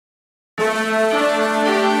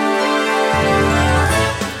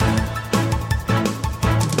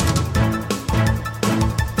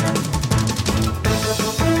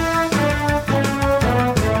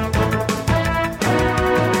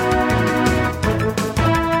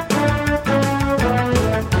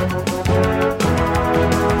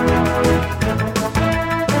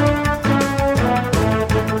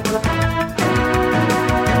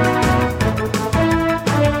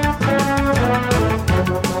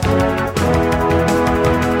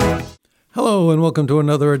And welcome to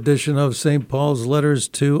another edition of St. Paul's Letters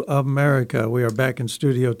to America. We are back in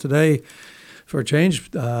studio today for a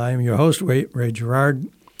change. I am your host, Ray Gerard.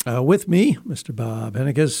 With me, Mr. Bob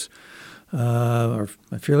Hennekes,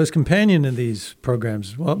 my fearless companion in these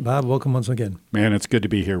programs. Well, Bob, welcome once again. Man, it's good to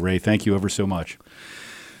be here, Ray. Thank you ever so much.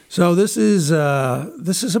 So this is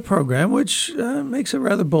a program which makes a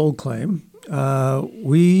rather bold claim.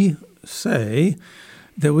 We say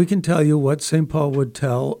that we can tell you what St. Paul would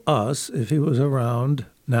tell us if he was around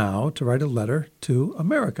now to write a letter to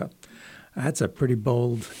America. That's a pretty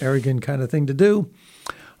bold, arrogant kind of thing to do,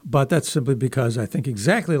 but that's simply because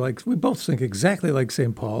we both think exactly like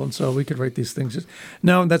St. Paul, and so we could write these things.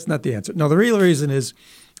 No, that's not the answer. No, the real reason is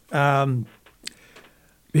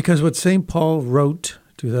because what St. Paul wrote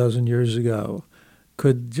 2,000 years ago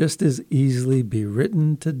could just as easily be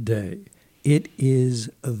written today. It is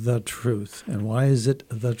the truth. And why is it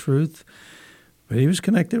the truth? But he was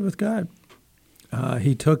connected with God.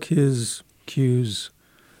 He took his cues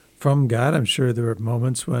from God. I'm sure there were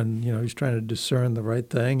moments when, he's trying to discern the right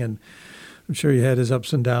thing, and I'm sure he had his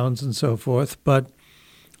ups and downs and so forth. But,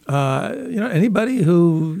 anybody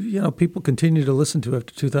who, people continue to listen to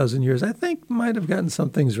after 2,000 years, I think might have gotten some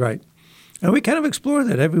things right. And we kind of explore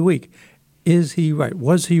that every week. Is he right?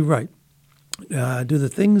 Was he right? Do the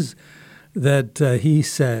things that he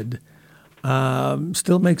said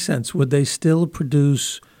still make sense? Would they still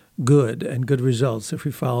produce good and good results if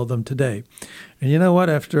we follow them today? And you know what?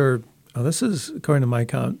 This is, according to my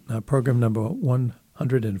count, program number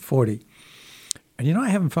 140. And I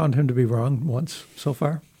haven't found him to be wrong once so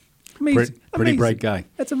far. Amazing. Pretty bright guy.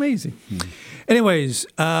 That's amazing. Anyways,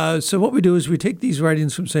 so what we do is we take these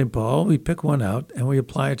writings from St. Paul, we pick one out, and we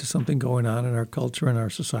apply it to something going on in our culture and our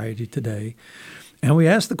society today. And we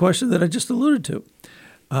ask the question that I just alluded to.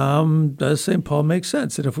 Does St. Paul make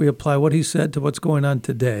sense? And if we apply what he said to what's going on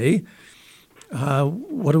today,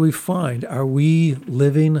 what do we find? Are we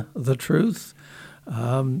living the truth?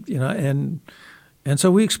 And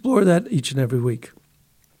so we explore that each and every week.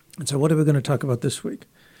 And so what are we going to talk about this week?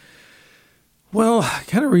 Well,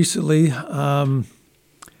 kind of recently, the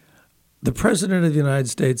President of the United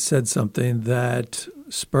States said something that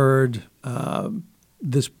spurred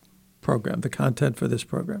this program, the content for this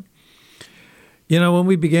program. When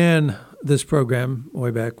we began this program way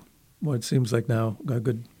back, what seems like now a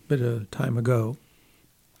good bit of time ago,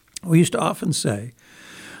 we used to often say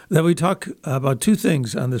that we talk about two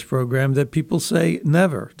things on this program that people say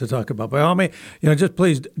never to talk about. By all means, just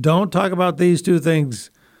please don't talk about these two things.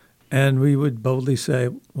 And we would boldly say,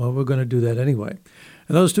 well, we're going to do that anyway.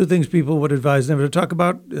 And those two things people would advise never to talk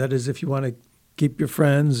about. That is, if you want to keep your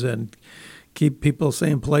friends and keep people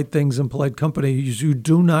saying polite things in polite company, you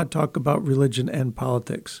do not talk about religion and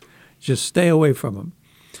politics. Just stay away from them.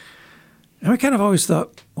 And we kind of always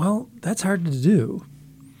thought, well, that's hard to do.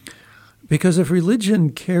 Because if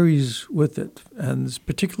religion carries with it, and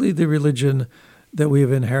particularly the religion that we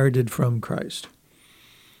have inherited from Christ,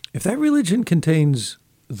 if that religion contains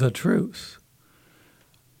the truth,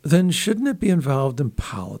 then shouldn't it be involved in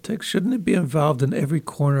politics? Shouldn't it be involved in every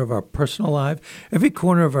corner of our personal life, every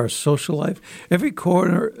corner of our social life, every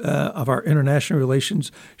corner of our international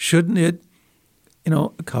relations? Shouldn't it,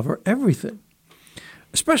 cover everything?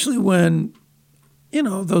 Especially when,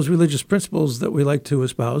 those religious principles that we like to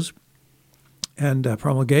espouse and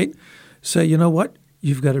promulgate say, you know what?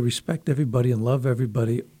 You've got to respect everybody and love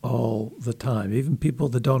everybody all the time, even people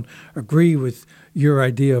that don't agree with your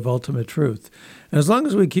idea of ultimate truth. And as long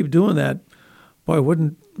as we keep doing that, boy,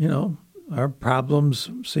 wouldn't, our problems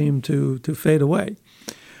seem to fade away.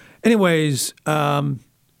 Anyways,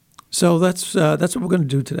 so that's what we're going to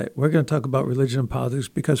do today. We're going to talk about religion and politics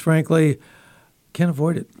because, frankly, can't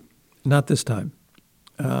avoid it. Not this time.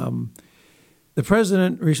 The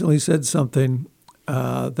president recently said something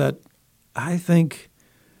that I think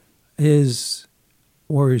is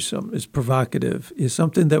worrisome, is provocative, is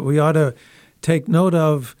something that we ought to take note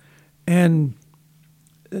of and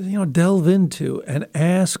delve into and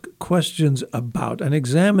ask questions about and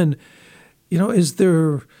examine. Is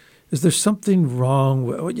there something wrong?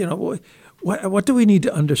 What do we need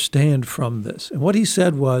to understand from this? And what he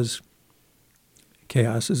said was,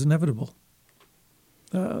 chaos is inevitable.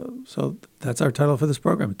 So that's our title for this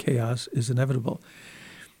program, Chaos is Inevitable.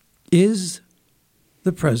 Is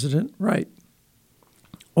the president right?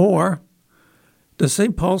 Or does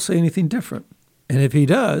St. Paul say anything different? And if he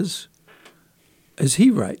does, is he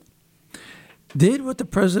right? Did what the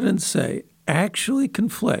president say actually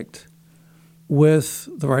conflict with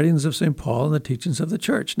the writings of St. Paul and the teachings of the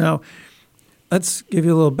church? Now, let's give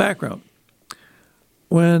you a little background.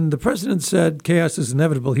 When the president said chaos is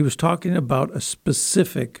inevitable, he was talking about a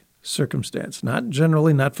specific circumstance, not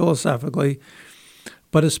generally, not philosophically,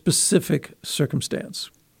 but a specific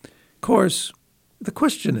circumstance. Of course, the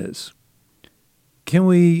question is, can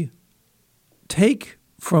we take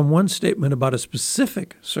from one statement about a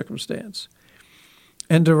specific circumstance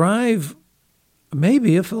and derive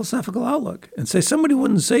maybe a philosophical outlook and say somebody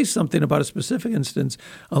wouldn't say something about a specific instance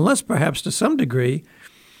unless perhaps to some degree,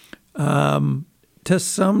 not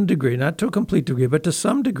to a complete degree, but to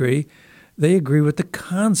some degree, they agree with the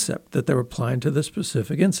concept that they're applying to the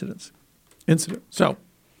specific incident. So,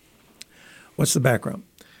 what's the background?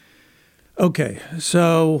 Okay,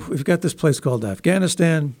 so we've got this place called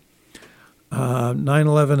Afghanistan.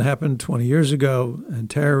 9/11 happened 20 years ago, and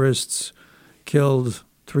terrorists killed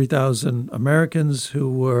 3,000 Americans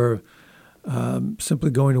who were simply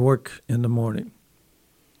going to work in the morning.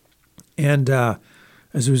 And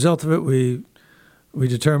as a result of it, we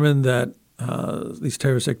determined that these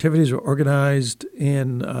terrorist activities were organized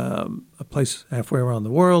in a place halfway around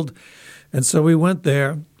the world. And so we went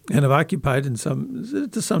there and have occupied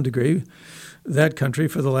to some degree that country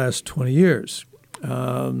for the last 20 years.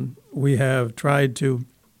 We have tried to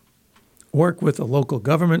work with the local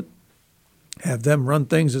government, have them run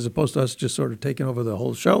things as opposed to us just sort of taking over the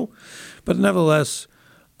whole show. But nevertheless,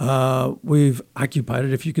 we've occupied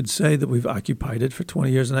it, if you could say that we've occupied it for 20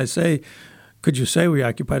 years. And I say, could you say we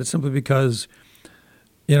occupied it simply because,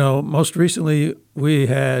 most recently we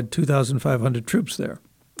had 2,500 troops there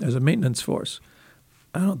as a maintenance force.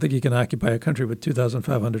 I don't think you can occupy a country with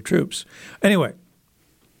 2,500 troops. Anyway,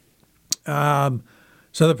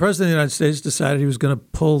 so the President of the United States decided he was going to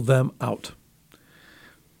pull them out.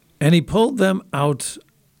 And he pulled them out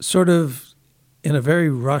sort of in a very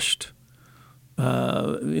rushed,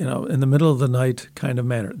 in the middle of the night kind of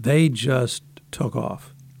manner. They just took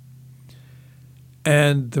off.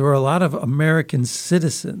 And there were a lot of American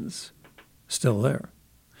citizens still there.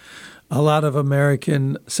 A lot of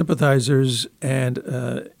American sympathizers and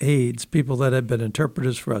aides, people that have been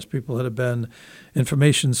interpreters for us, people that have been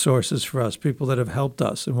information sources for us, people that have helped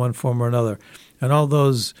us in one form or another. And all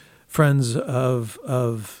those friends of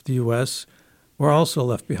the U.S. were also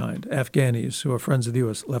left behind, Afghanis who are friends of the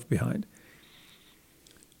U.S. left behind.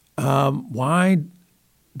 Why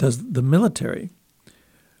does the military,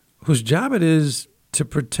 whose job it is to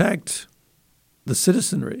protect the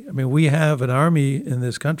citizenry. I mean, we have an army in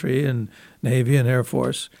this country and Navy and Air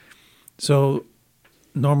Force. So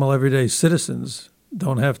normal everyday citizens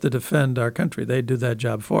don't have to defend our country. They do that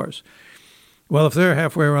job for us. Well, if they're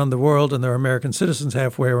halfway around the world and they're American citizens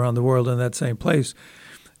halfway around the world in that same place,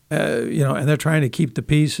 and they're trying to keep the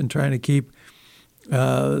peace and trying to keep,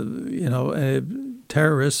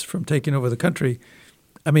 terrorists from taking over the country,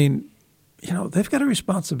 I mean, they've got a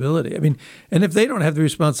responsibility. I mean, and if they don't have the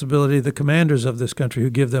responsibility, the commanders of this country who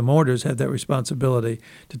give them orders have that responsibility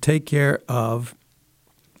to take care of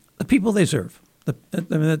the people they serve.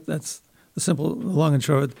 That's the simple, the long and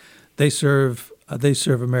short. They serve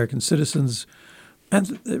American citizens,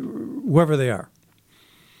 and wherever they are.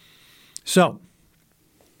 So,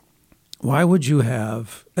 why would you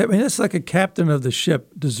have? I mean, it's like a captain of the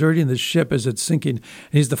ship deserting the ship as it's sinking,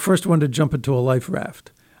 and he's the first one to jump into a life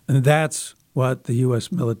raft. And that's what the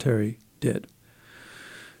U.S. military did.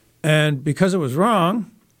 And because it was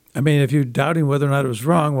wrong, I mean, if you're doubting whether or not it was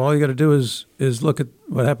wrong, well, all you got to do is look at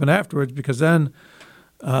what happened afterwards, because then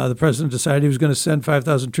the president decided he was going to send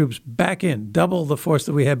 5,000 troops back in, double the force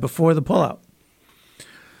that we had before the pullout.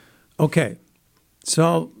 Okay,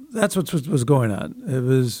 so that's what was going on. It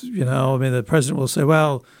was, the president will say,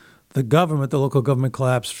 well, the local government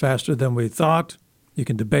collapsed faster than we thought. You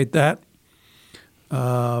can debate that.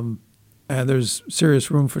 And there's serious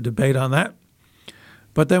room for debate on that.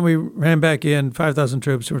 But then we ran back in 5,000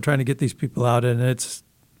 troops and we're trying to get these people out, and it's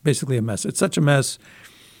basically a mess. It's such a mess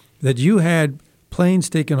that you had planes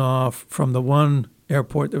taken off from the one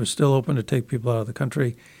airport that was still open to take people out of the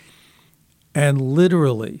country, and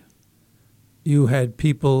literally you had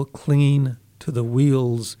people clinging to the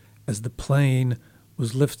wheels as the plane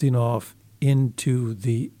was lifting off into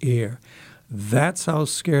the air. That's how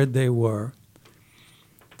scared they were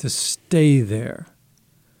to stay there.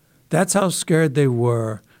 That's how scared they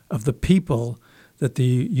were of the people that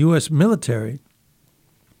the U.S. military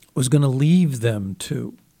was going to leave them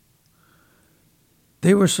to.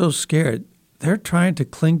 They were so scared. They're trying to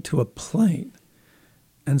cling to a plane,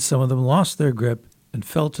 and some of them lost their grip and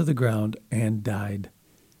fell to the ground and died.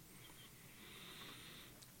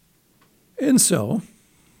 And so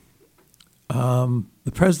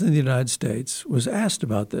the President of the United States was asked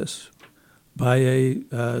about this by a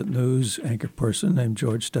news anchor person named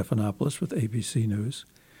George Stephanopoulos with ABC News.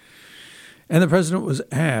 And the President was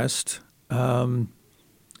asked, couldn't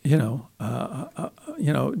we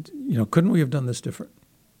have done this different?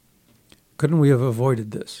 Couldn't we have avoided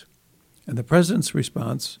this? And the President's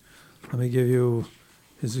response, let me give you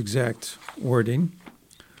his exact wording.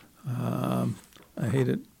 I hate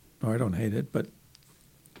it. Or I don't hate it, but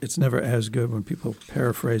it's never as good when people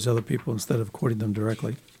paraphrase other people instead of quoting them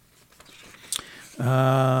directly.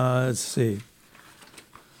 Let's see. The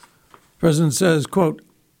President says, quote,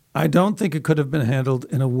 "I don't think it could have been handled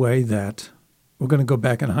in a way that," we're going to go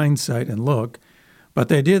back in hindsight and look, "but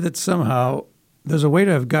the idea that somehow there's a way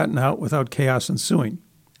to have gotten out without chaos ensuing.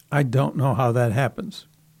 I don't know how that happens."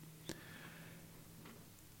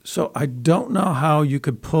 So I don't know how you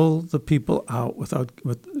could pull the people out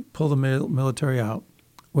pull the military out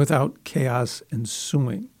without chaos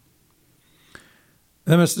ensuing.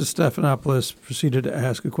 Then Mr. Stephanopoulos proceeded to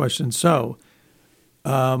ask a question. So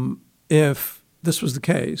if this was the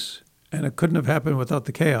case and it couldn't have happened without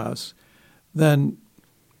the chaos, then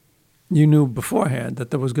you knew beforehand that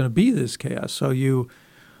there was going to be this chaos. So you,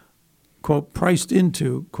 quote, priced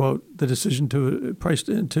into, quote, the decision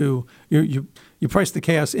to, you priced the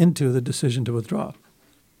chaos into the decision to withdraw.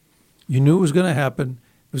 You knew it was going to happen.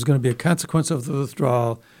 It was going to be a consequence of the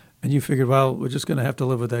withdrawal, and you figured, well, we're just going to have to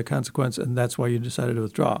live with that consequence, and that's why you decided to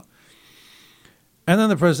withdraw. And then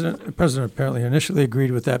the president apparently initially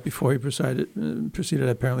agreed with that before he proceeded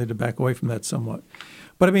apparently to back away from that somewhat.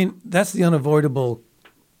 But, I mean, that's the unavoidable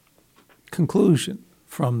conclusion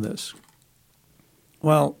from this.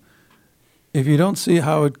 Well, if you don't see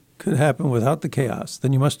how it could happen without the chaos,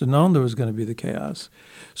 then you must have known there was going to be the chaos.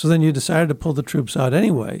 So then you decided to pull the troops out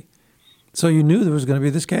anyway. So you knew there was going to be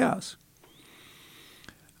this chaos.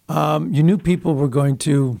 You knew people were going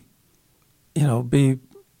to, be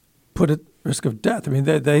put at risk of death. I mean,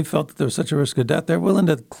 they felt that there was such a risk of death, they're willing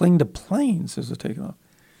to cling to planes as they're taking off.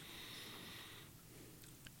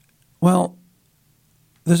 Well,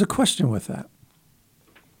 there's a question with that.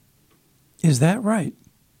 Is that right?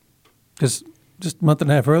 Because just a month and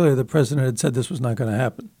a half earlier, the president had said this was not going to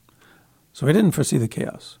happen. So we didn't foresee the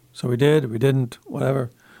chaos. So we did, we didn't, whatever.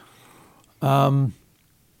 But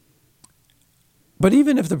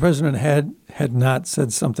even if the president had not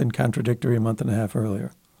said something contradictory a month and a half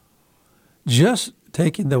earlier, just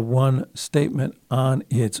taking the one statement on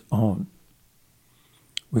its own,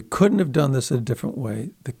 we couldn't have done this a different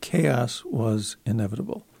way. The chaos was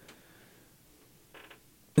inevitable.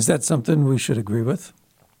 Is that something we should agree with?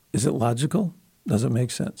 Is it logical? Does it make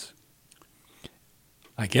sense?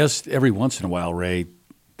 I guess every once in a while, Ray,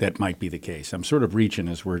 that might be the case. I'm sort of reaching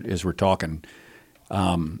as we're talking,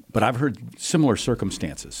 but I've heard similar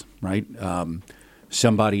circumstances. Right?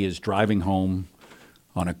 Somebody is driving home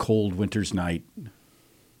on a cold winter's night.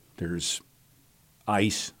 There's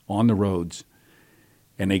ice on the roads,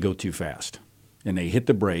 and they go too fast, and they hit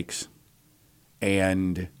the brakes,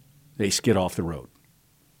 and they skid off the road,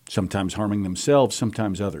 sometimes harming themselves,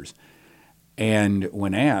 sometimes others. And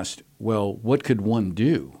when asked, well, what could one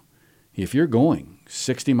do if you're going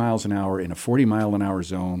 60 miles an hour in a 40 mile an hour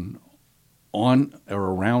zone on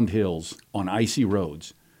or around hills on icy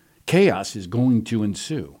roads, chaos is going to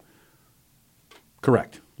ensue.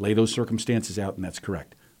 Correct. Lay those circumstances out, and that's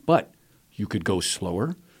correct. But you could go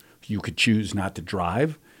slower. You could choose not to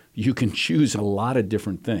drive. You can choose a lot of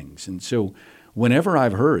different things. And so whenever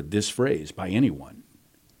I've heard this phrase by anyone,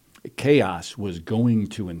 chaos was going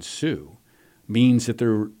to ensue, means that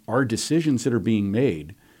there are decisions that are being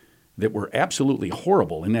made that were absolutely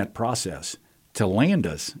horrible in that process to land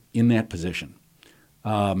us in that position.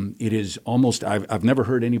 It is almost, I've never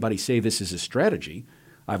heard anybody say this is a strategy.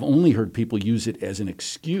 I've only heard people use it as an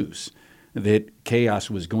excuse that chaos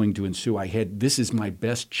was going to ensue. This is my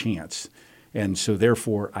best chance. And so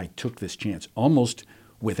therefore I took this chance almost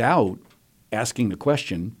without asking the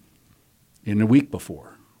question in the week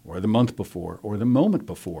before or the month before or the moment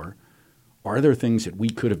before, are there things that we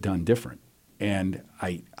could have done different? And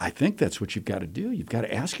I think that's what you've got to do. You've got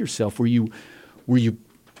to ask yourself, were you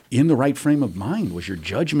in the right frame of mind? Was your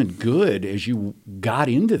judgment good as you got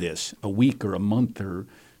into this a week or a month or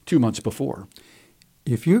 2 months before?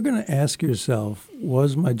 If you're going to ask yourself,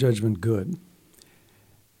 was my judgment good?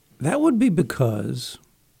 That would be because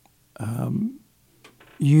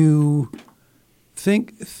you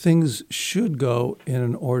think things should go in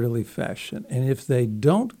an orderly fashion. And if they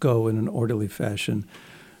don't go in an orderly fashion,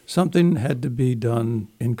 something had to be done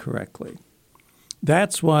incorrectly.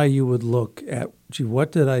 That's why you would look at, gee,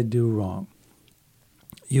 what did I do wrong?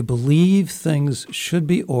 You believe things should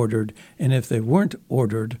be ordered, and if they weren't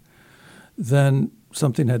ordered, then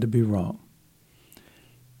something had to be wrong.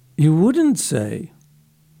 You wouldn't say,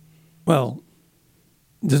 well,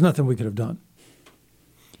 there's nothing we could have done.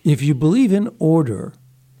 If you believe in order,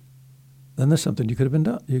 then there's something you could have been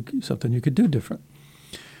done, something you could do different.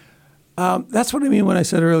 That's what I mean when I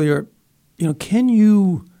said earlier, can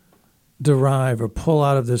you derive or pull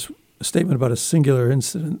out of this statement about a singular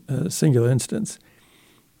instance,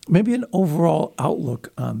 maybe an overall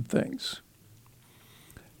outlook on things?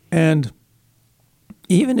 And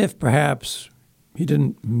even if perhaps he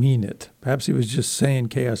didn't mean it, perhaps he was just saying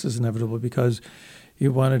chaos is inevitable because he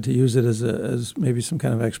wanted to use it as maybe some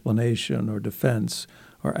kind of explanation or defense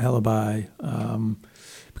or alibi.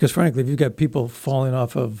 Because frankly, if you've got people falling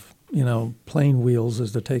off of, plane wheels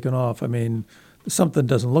as they're taking off, I mean, something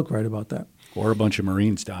doesn't look right about that. Or a bunch of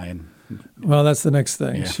Marines dying. Well, that's the next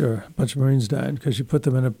thing, Yeah. sure. A bunch of Marines died because you put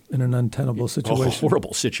them in an untenable situation. A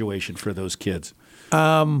horrible situation for those kids.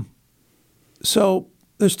 So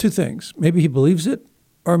there's two things. Maybe he believes it,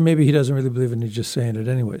 or maybe he doesn't really believe it and he's just saying it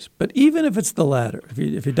anyways. But even if it's the latter,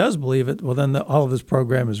 if he does believe it, well, then all of his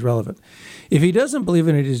program is relevant. If he doesn't believe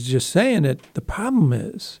it and he's just saying it, the problem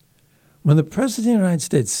is when the President of the United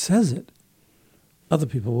States says it, other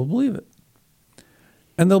people will believe it.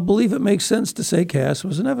 And they'll believe it makes sense to say chaos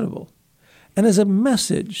was inevitable. And as a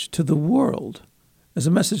message to the world, as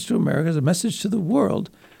a message to America, as a message to the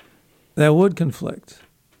world, that would conflict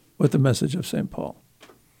with the message of St. Paul.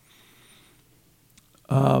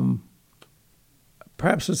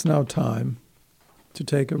 Perhaps it's now time to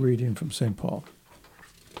take a reading from St. Paul.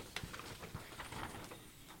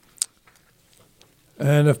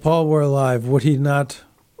 And if Paul were alive, would he not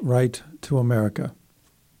write to America?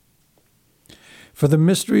 For the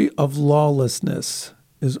mystery of lawlessness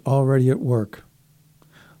is already at work.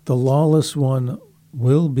 The lawless one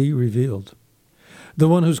will be revealed. The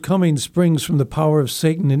one whose coming springs from the power of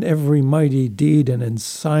Satan in every mighty deed and in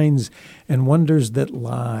signs and wonders that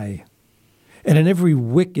lie, and in every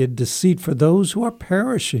wicked deceit for those who are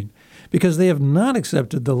perishing, because they have not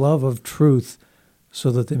accepted the love of truth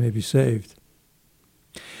so that they may be saved.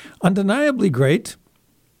 Undeniably great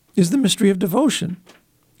is the mystery of devotion,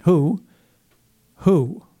 who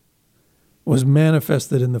was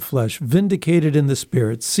manifested in the flesh, vindicated in the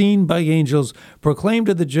spirit, seen by angels, proclaimed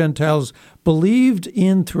to the Gentiles, believed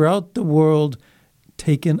in throughout the world,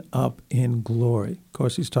 taken up in glory. Of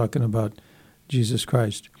course, he's talking about Jesus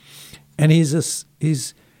Christ. And he's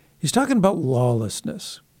talking about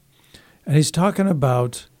lawlessness. And he's talking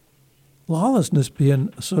about lawlessness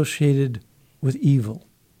being associated with evil.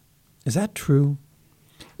 Is that true?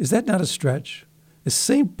 Is that not a stretch? Is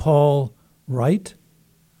St. Paul right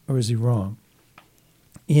or is he wrong?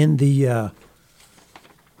 In the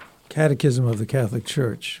Catechism of the Catholic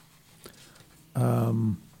Church,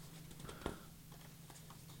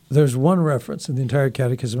 there's one reference in the entire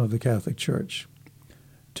Catechism of the Catholic Church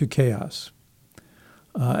to chaos,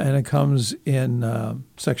 and it comes in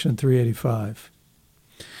section 385.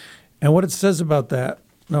 And what it says about that,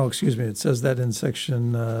 it says that in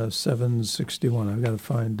section 761. I've got to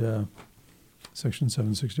find section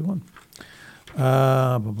 761.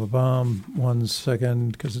 1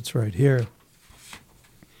 second, because it's right here.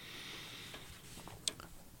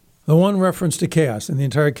 The one reference to chaos in the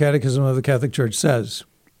entire Catechism of the Catholic Church says,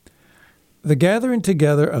 the gathering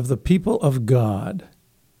together of the people of God,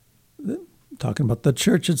 talking about the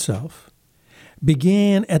church itself,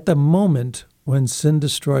 began at the moment when sin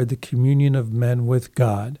destroyed the communion of men with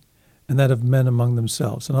God and that of men among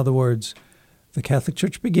themselves. In other words, the Catholic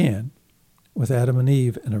Church began with Adam and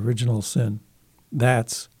Eve and original sin.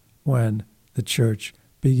 That's when the church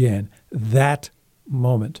began. That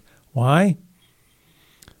moment. Why?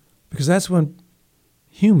 Because that's when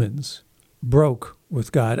humans broke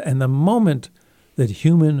with God. And the moment that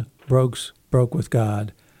human broke with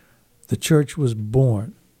God, the church was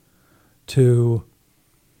born to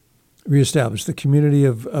reestablish the community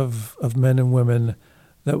of men and women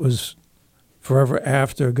that was forever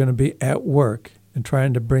after going to be at work and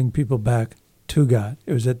trying to bring people back to God.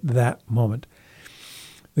 It was at that moment.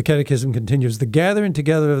 The Catechism continues, the gathering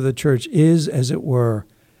together of the church is, as it were,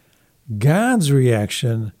 God's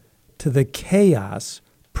reaction to the chaos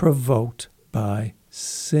provoked by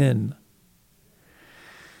sin.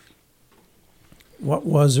 What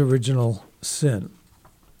was original sin?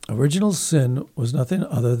 Original sin was nothing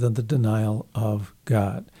other than the denial of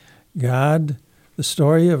God. God, the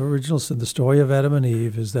story of original sin, the story of Adam and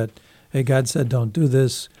Eve is that, hey, God said, don't do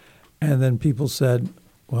this. And then people said,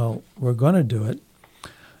 well, we're going to do it.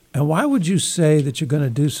 And why would you say that you're going to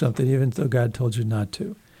do something even though God told you not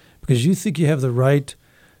to? Because you think you have the right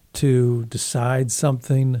to decide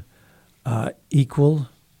something equal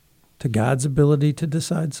to God's ability to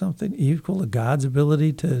decide something, equal to God's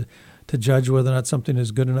ability to judge whether or not something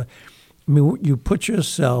is good enough. I mean, you put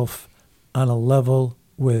yourself on a level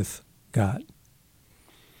with God.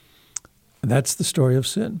 And that's the story of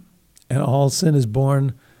sin. And all sin is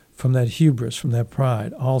born from that hubris, from that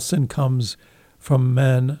pride. All sin comes from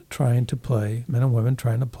men and women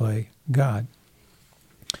trying to play God.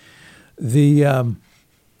 The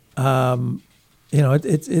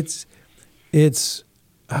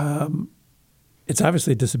it's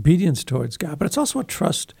obviously disobedience towards God, but it's also a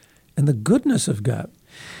trust in the goodness of God.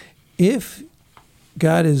 If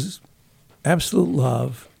God is absolute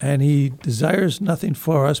love and he desires nothing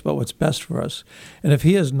for us but what's best for us, and if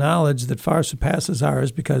he has knowledge that far surpasses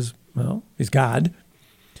ours because, well, he's God,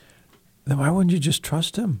 then why wouldn't you just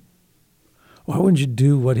trust him? Why wouldn't you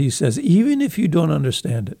do what he says, even if you don't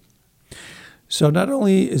understand it? So not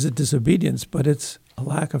only is it disobedience, but it's a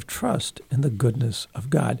lack of trust in the goodness of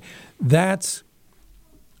God. That's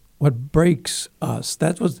what breaks us.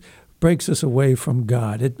 That's what breaks us away from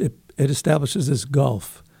God. It establishes this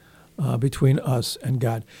gulf between us and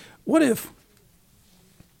God. What if,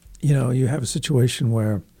 you have a situation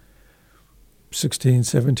where 16,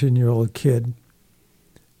 17-year-old kid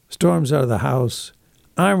storms out of the house,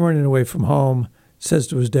 I'm running away from home, says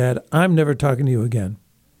to his dad, I'm never talking to you again.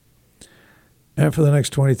 And for the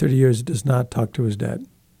next 20, 30 years, he does not talk to his dad.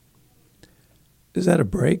 Is that a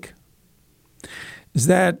break?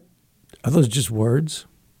 Are those just words?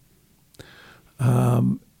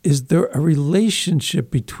 Is there a relationship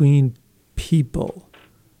between people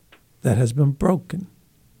that has been broken?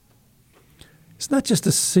 It's not just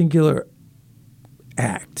a singular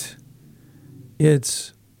act.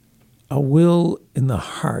 It's a will in the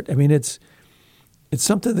heart. I mean, it's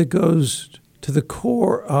something that goes to the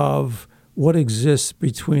core of what exists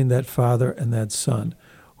between that father and that son,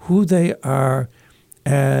 who they are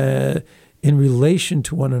in relation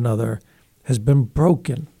to one another has been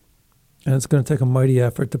broken, and it's going to take a mighty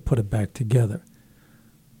effort to put it back together.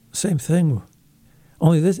 Same thing,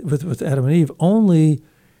 only this with Adam and Eve. Only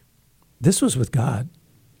this was with God.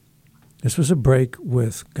 This was a break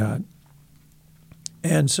with God,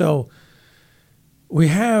 and so we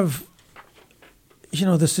have,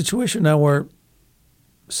 the situation now where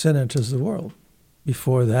sin enters the world.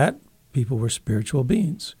 Before that, people were spiritual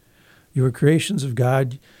beings. You were creations of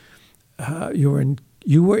God. You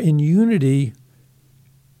were in unity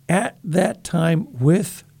at that time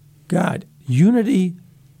with God. Unity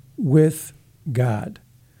with God.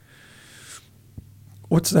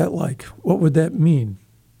 What's that like? What would that mean?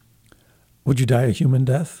 Would you die a human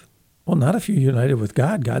death? Well, not if you're united with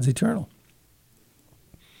God. God's eternal.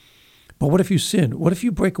 But what if you sin? What if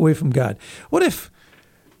you break away from God? What if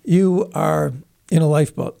you are in a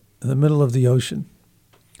lifeboat in the middle of the ocean,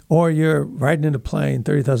 or you're riding in a plane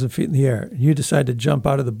 30,000 feet in the air, and you decide to jump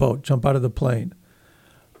out of the boat, jump out of the plane?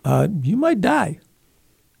 You might die.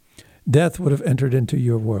 Death would have entered into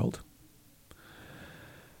your world.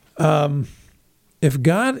 If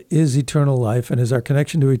God is eternal life and is our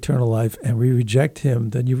connection to eternal life, and we reject him,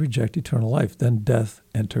 then you reject eternal life. Then death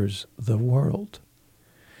enters the world.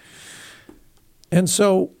 And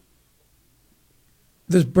so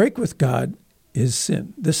this break with God is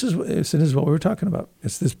sin. Sin is what we were talking about.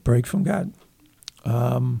 It's this break from God.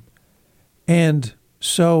 And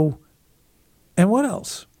what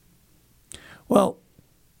else? Well,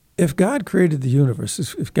 if God created the universe,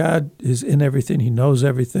 if God is in everything, he knows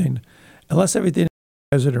everything, unless everything is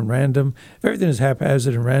haphazard and random, if everything is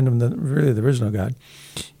haphazard and random, then really there is no God.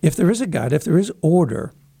 If there is a God, if there is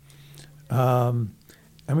order,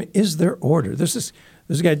 is there order? There's a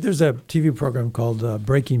TV program called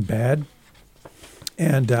Breaking Bad,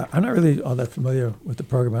 and I'm not really all that familiar with the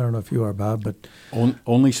program. I don't know if you are, Bob, but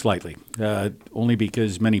only slightly. Only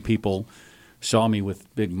because many people saw me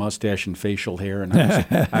with big mustache and facial hair, and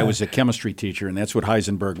I was a chemistry teacher, and that's what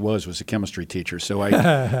Heisenberg was a chemistry teacher.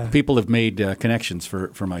 So people have made connections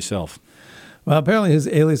for myself. Well, apparently his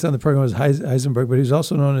alias on the program was Heisenberg, but he's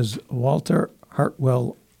also known as Walter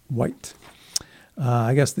Hartwell White.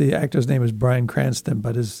 I guess the actor's name is Bryan Cranston,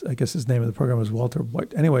 but I guess his name of the program was Walter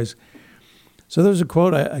White. Anyways, so there's a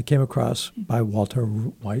quote I came across by Walter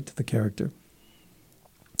White, the character.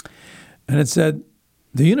 And it said,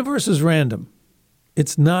 "The universe is random.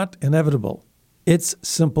 It's not inevitable. It's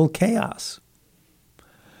simple chaos.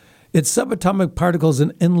 It's subatomic particles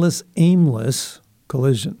in endless, aimless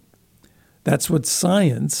collision. That's what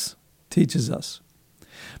science teaches us.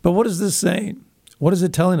 But what is this saying? What is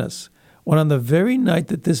it telling us? When on the very night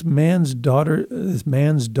that this man's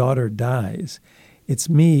daughter dies, it's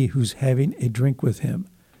me who's having a drink with him.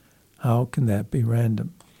 How can that be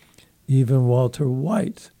random? Even Walter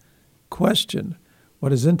White questioned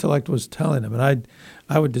what his intellect was telling him. And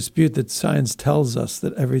I would dispute that science tells us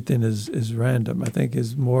that everything is random. I think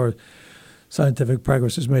as more scientific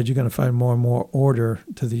progress is made, you're going to find more and more order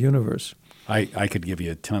to the universe. I could give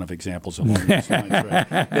you a ton of examples along those lines. Right?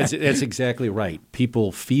 That's exactly right.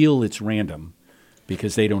 People feel it's random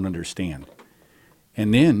because they don't understand.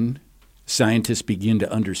 And then scientists begin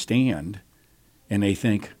to understand, and they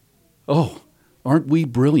think, oh, aren't we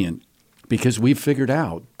brilliant? Because we've figured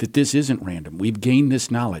out that this isn't random. We've gained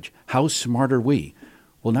this knowledge. How smart are we?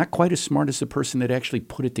 Well, not quite as smart as the person that actually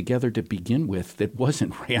put it together to begin with that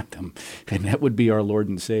wasn't random, and that would be our Lord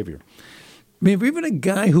and Savior. I mean, even a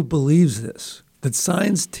guy who believes this, that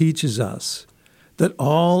science teaches us that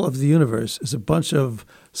all of the universe is a bunch of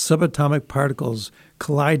subatomic particles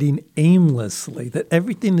colliding aimlessly, that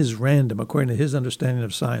everything is random according to his understanding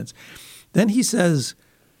of science, then he says,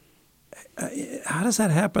 how does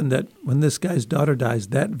that happen that when this guy's daughter dies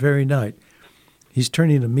that very night, he's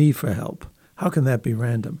turning to me for help? How can that be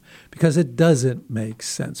random? Because it doesn't make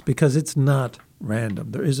sense, because it's not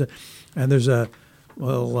random.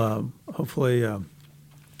 Hopefully we'll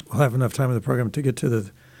have enough time in the program to get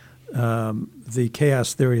to the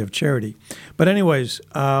chaos theory of charity. But anyways,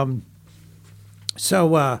 so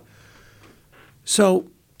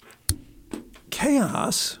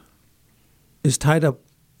chaos is tied up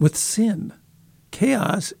with sin.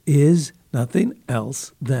 Chaos is nothing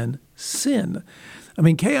else than sin. I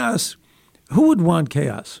mean, chaos, who would want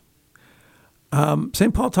chaos?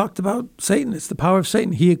 St. Paul talked about Satan. It's the power of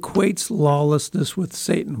Satan. He equates lawlessness with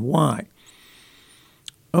Satan. Why?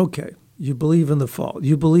 Okay, you believe in the fall.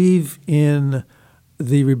 You believe in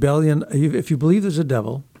the rebellion. If you believe there's a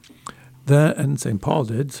devil, and St. Paul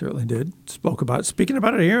certainly did, speaking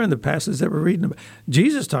about it here in the passage that we're reading about.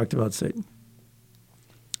 Jesus talked about Satan.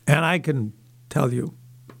 And I can tell you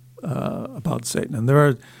about Satan. And there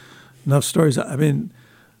are enough stories. I mean,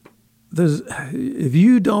 if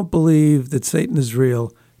you don't believe that Satan is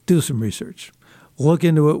real, do some research. Look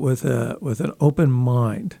into it with an open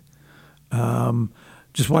mind.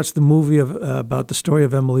 Just watch the movie about the story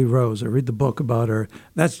of Emily Rose, or read the book about her.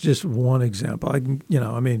 That's just one example.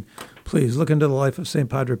 Please look into the life of St.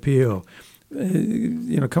 Padre Pio.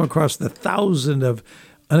 Come across the 1,000 of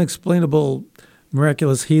unexplainable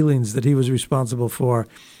miraculous healings that he was responsible for,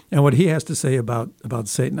 and what he has to say about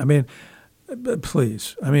Satan. I mean,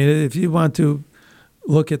 please. I mean, if you want to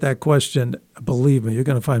look at that question, believe me, you're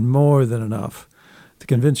going to find more than enough to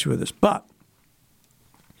convince you of this. But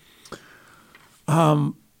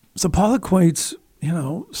so Paul equates,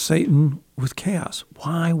 Satan with chaos.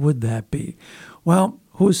 Why would that be? Well,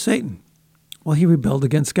 who is Satan? Well, he rebelled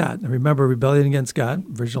against God. And remember, rebellion against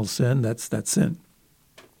God, original sin, that's sin.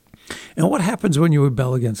 And what happens when you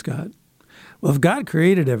rebel against God? Well, if God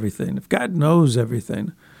created everything, if God knows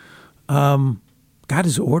everything, God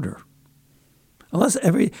is order.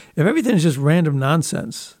 If everything is just random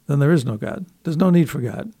nonsense, then there is no God. There's no need for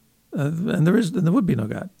God, and there would be no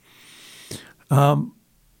God.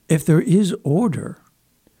 If there is order,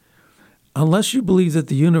 unless you believe that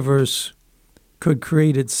the universe could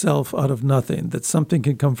create itself out of nothing, that something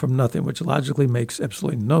can come from nothing, which logically makes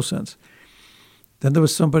absolutely no sense, then there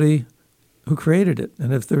was somebody who created it.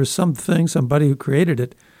 And if there is somebody who created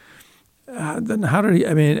it, then how did he,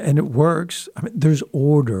 and it works. There's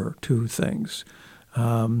order to things.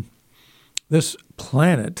 This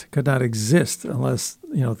planet could not exist unless,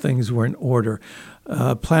 things were in order.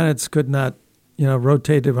 Planets could not,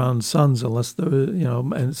 rotate around suns unless there was,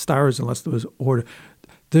 and stars unless there was order.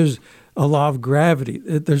 There's a law of gravity.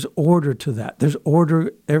 There's order to that. There's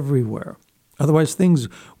order everywhere. Otherwise, things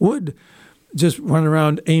would just run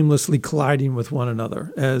around aimlessly colliding with one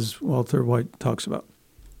another, as Walter White talks about.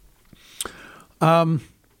 So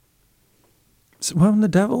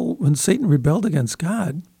when Satan rebelled against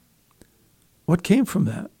God, what came from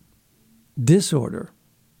that? Disorder.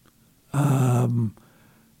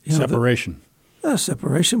 Separation.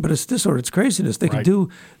 Separation, but it's disorder. It's craziness. They can do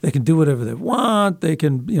whatever they want. They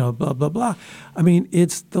can, blah, blah, blah.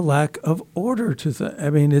 It's the lack of order to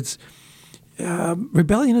things. It's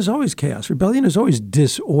rebellion is always chaos. Rebellion is always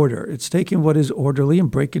disorder. It's taking what is orderly and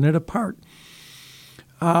breaking it apart.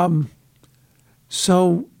 If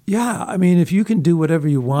you can do whatever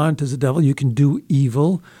you want as a devil, you can do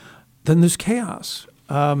evil. then there's chaos.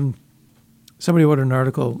 Somebody wrote an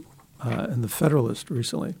article in the Federalist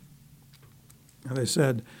recently, and they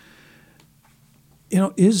said,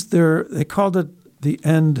 they called it the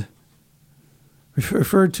end,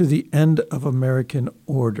 referred to the end of American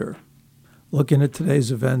order. Looking at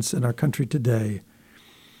today's events in our country today,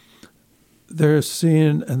 they're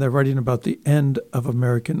seeing and they're writing about the end of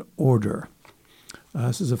American order.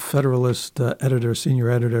 This is a Federalist senior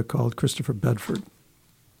editor called Christopher Bedford.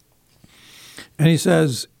 And he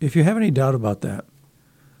says, if you have any doubt about that,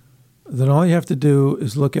 then all you have to do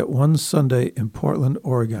is look at one Sunday in Portland,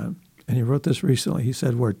 Oregon. And he wrote this recently. He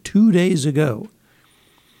said, where 2 days ago,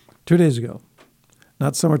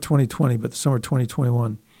 not summer 2020, but the summer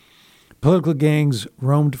 2021, political gangs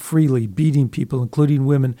roamed freely, beating people, including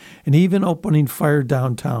women, and even opening fire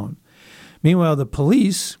downtown. Meanwhile, the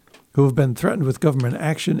police, who have been threatened with government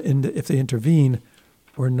action if they intervene,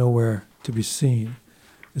 were nowhere to be seen.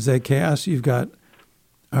 Is that chaos? You've got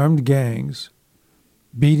armed gangs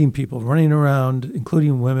beating people, running around,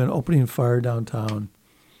 including women, opening fire downtown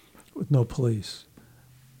with no police.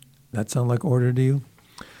 That sound like order to you?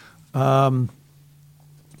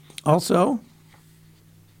 Also,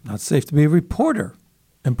 not safe to be a reporter,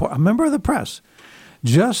 a member of the press.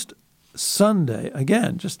 Just Sunday,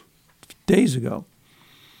 again, just days ago,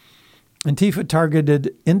 Antifa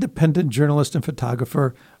targeted independent journalist and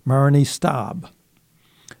photographer Marnie Staub.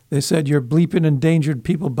 They said, you're bleeping endangered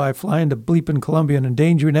people by flying to bleeping Colombia and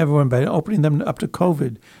endangering everyone by opening them up to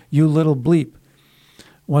COVID, you little bleep.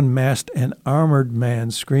 One masked and armored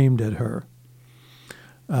man screamed at her.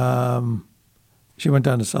 She went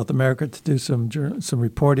down to South America to do some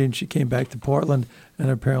reporting. She came back to Portland, and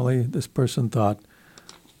apparently this person thought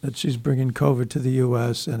that she's bringing COVID to the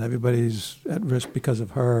U.S. and everybody's at risk because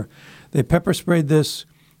of her. They pepper sprayed this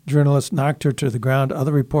journalist, knocked her to the ground.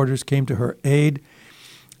 Other reporters came to her aid,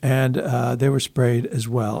 and they were sprayed as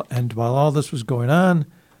well. And while all this was going on,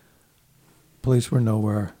 police were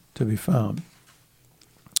nowhere to be found.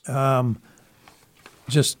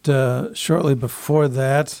 Just shortly before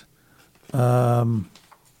that, on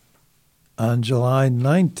July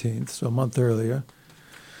 19th, so a month earlier,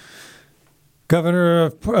 Governor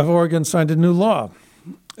of Oregon signed a new law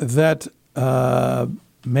that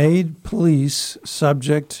made police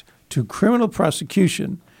subject to criminal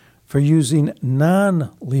prosecution for using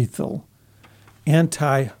non-lethal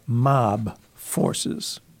anti-mob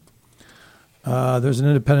forces. There's an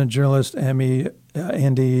independent journalist, Andy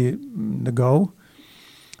Nago.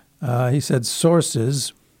 He said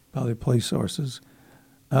sources, probably police sources,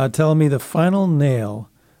 telling me the final nail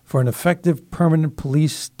for an effective permanent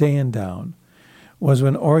police stand-down was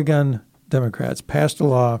when Oregon Democrats passed a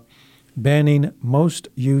law banning most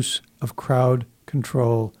use of crowd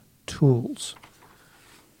control tools.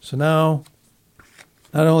 So now,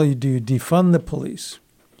 not only do you defund the police,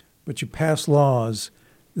 but you pass laws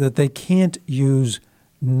that they can't use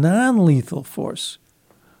non-lethal force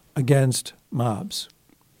against mobs.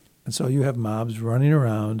 And so you have mobs running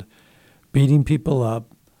around, beating people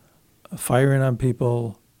up, firing on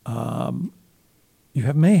people. You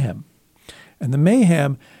have mayhem. And the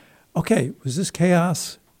mayhem, okay, was this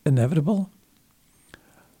chaos inevitable?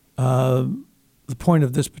 The point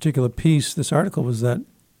of this particular piece, this article, was that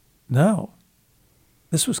no,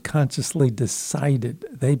 this was consciously decided.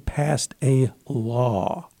 They passed a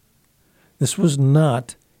law. This was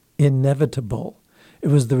not inevitable. It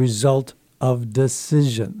was the result of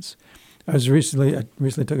decisions. I recently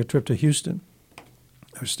took a trip to Houston.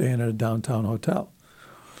 I was staying at a downtown hotel.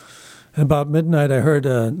 And about midnight, I heard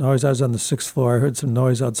a noise. I was on the 6th floor. I heard some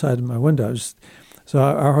noise outside of my window. So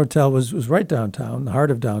our hotel was right downtown, the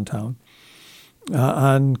heart of downtown,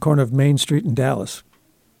 on corner of Main Street and Dallas.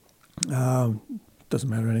 Doesn't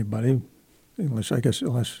matter to anybody, English, I guess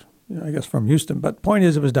from Houston. But point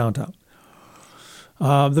is, it was downtown,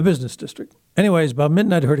 the business district. Anyways, about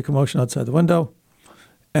midnight, I heard a commotion outside the window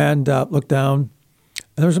and looked down,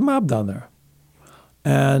 and there was a mob down there.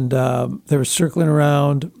 And they were circling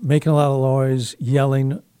around, making a lot of noise,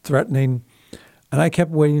 yelling, threatening. And I kept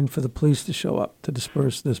waiting for the police to show up to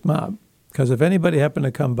disperse this mob. Because if anybody happened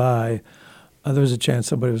to come by, there was a chance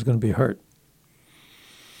somebody was going to be hurt.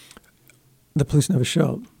 The police never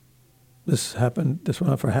showed. This went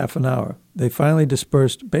on for half an hour. They finally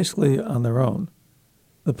dispersed basically on their own.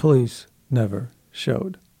 The police never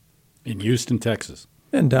showed. In Houston, Texas.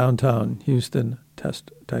 In downtown Houston, Texas.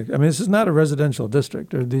 I mean, this is not a residential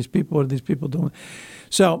district. What are these people doing?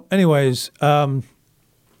 So anyways,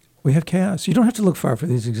 we have chaos. You don't have to look far for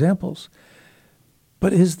these examples.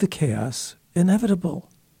 But is the chaos inevitable?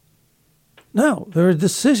 No, there are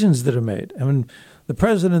decisions that are made. I mean, the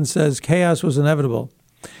president says chaos was inevitable.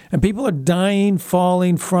 And people are dying,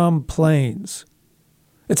 falling from planes.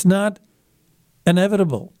 It's not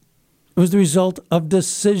inevitable. It was the result of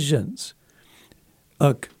decisions.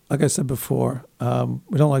 Look, like I said before,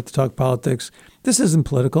 we don't like to talk politics. This isn't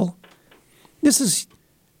political. This is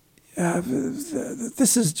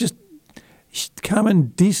just common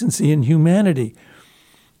decency and humanity.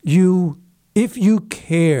 If you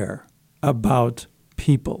care about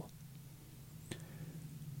people,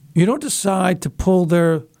 you don't decide to pull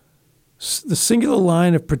the singular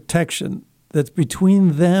line of protection that's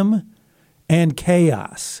between them and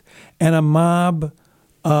chaos and a mob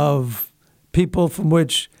of people from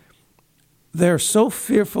which they're so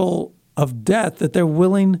fearful of death that they're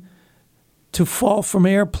willing to fall from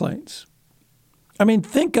airplanes. I mean,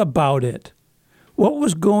 think about it. What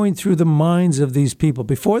was going through the minds of these people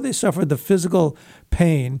before they suffered the physical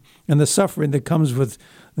pain and the suffering that comes with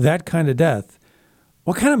that kind of death?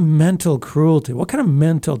 What kind of mental cruelty, what kind of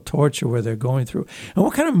mental torture were they going through? And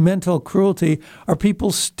what kind of mental cruelty are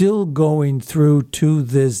people still going through to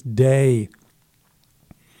this day?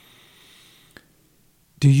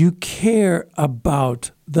 Do you care about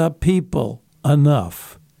the people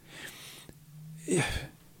enough?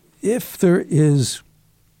 If there is,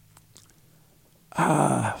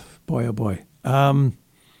 boy, oh boy,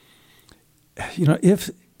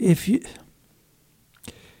 if you,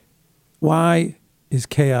 why is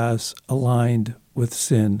chaos aligned with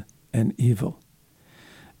sin and evil?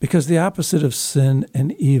 Because the opposite of sin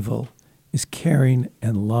and evil is caring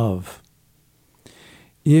and love.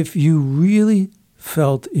 If you really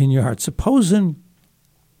felt in your heart, supposing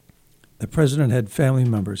the president had family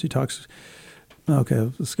members, he talks, okay,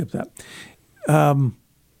 let's skip that.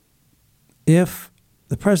 If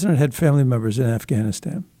the president had family members in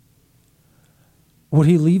Afghanistan, would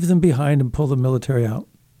he leave them behind and pull the military out?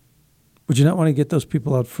 Would you not want to get those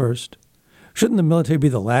people out first? Shouldn't the military be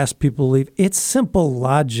the last people to leave? It's simple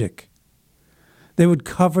logic. They would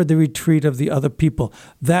cover the retreat of the other people.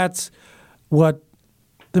 That's what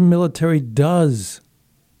the military does.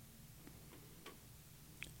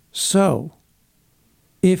 So,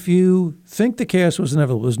 if you think the chaos was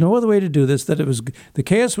inevitable, there's no other way to do this, that the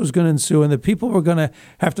chaos was going to ensue and the people were going to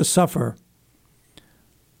have to suffer,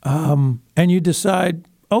 and you decide,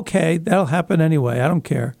 okay, that'll happen anyway, I don't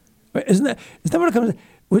care. Isn't that what it comes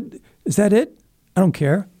to? Is that it? I don't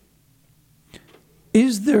care.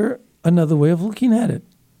 Is there another way of looking at it?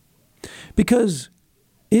 Because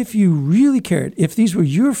if you really cared, if these were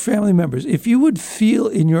your family members, if you would feel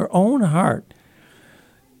in your own heart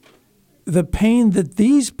the pain that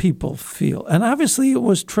these people feel, and obviously it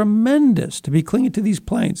was tremendous to be clinging to these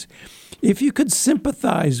planes, if you could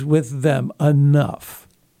sympathize with them enough,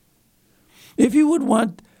 if you would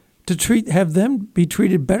want to have them be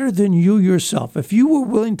treated better than you yourself, if you were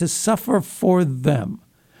willing to suffer for them,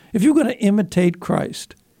 if you were going to imitate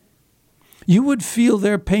Christ, you would feel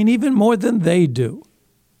their pain even more than they do.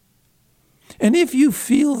 And if you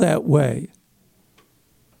feel that way,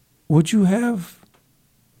 would you have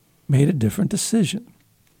made a different decision?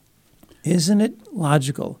 Isn't it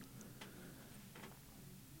logical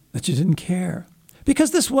that you didn't care?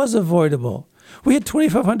 Because this was avoidable. We had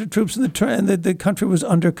 2,500 troops in and the country was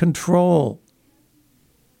under control.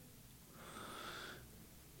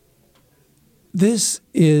 This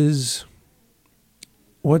is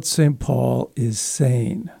what St. Paul is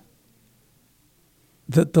saying.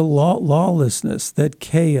 That the lawlessness, that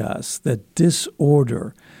chaos, that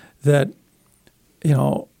disorder, that,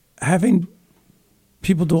 having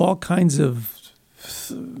people do all kinds of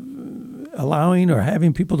allowing or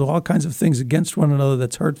having people do all kinds of things against one another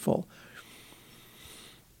that's hurtful.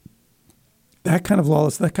 That kind of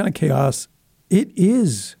lawlessness, that kind of chaos, it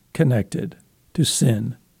is connected to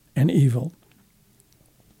sin and evil.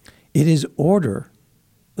 It is order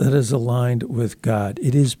that is aligned with God.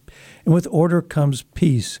 It is, and with order comes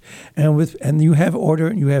peace. And you have order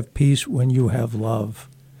and you have peace when you have love,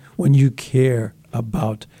 when you care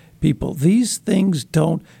about people. These things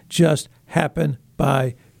don't just happen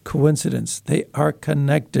by coincidence. They are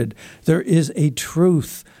connected. There is a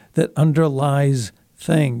truth that underlies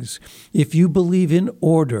things. If you believe in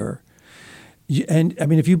order,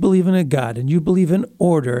 if you believe in a God and you believe in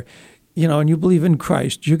order, and you believe in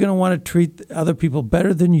Christ, you're going to want to treat other people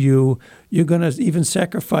better than you. You're going to even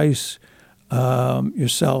sacrifice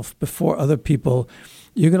yourself before other people.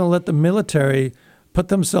 You're going to let the military put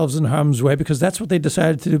themselves in harm's way because that's what they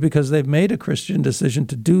decided to do because they've made a Christian decision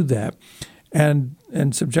to do that and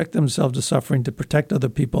subject themselves to suffering to protect other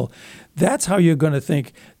people. That's how you're going to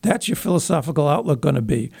think. That's your philosophical outlook going to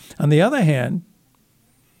be. On the other hand,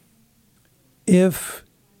 if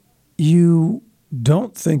you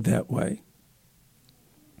don't think that way,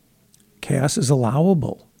 chaos is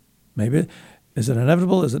allowable. Maybe, is it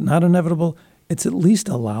inevitable? Is it not inevitable? It's at least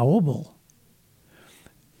allowable.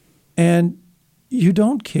 And you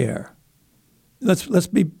don't care. Let's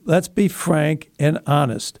be frank and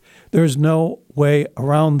honest. There's no way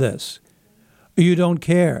around this. You don't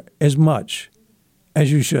care as much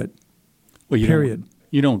as you should. Well, period.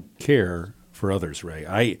 You don't care for others,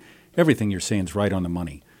 Ray. Everything you're saying is right on the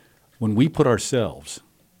money. When we put ourselves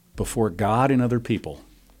before God and other people,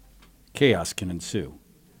 chaos can ensue.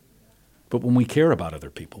 But when we care about other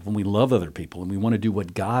people, when we love other people, and we want to do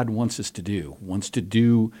what God wants us to do,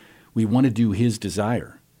 we want to do His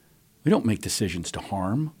desire. We don't make decisions to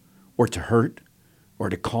harm or to hurt or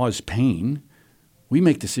to cause pain. We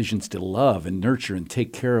make decisions to love and nurture and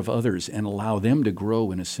take care of others and allow them to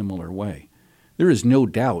grow in a similar way. There is no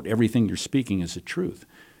doubt everything you're speaking is the truth,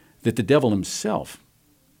 that the devil himself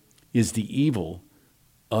is the evil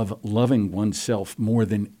of loving oneself more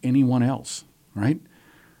than anyone else, right?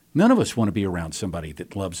 None of us want to be around somebody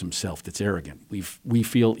that loves himself, that's arrogant. We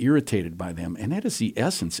feel irritated by them, and that is the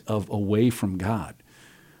essence of away from God.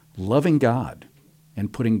 Loving God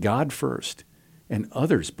and putting God first and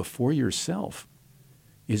others before yourself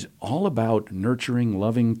is all about nurturing,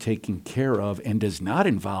 loving, taking care of, and does not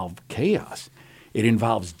involve chaos. It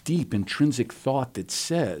involves deep intrinsic thought that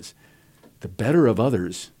says the better of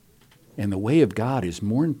others and the way of God is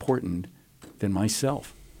more important than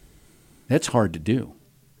myself. That's hard to do.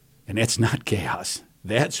 And that's not chaos.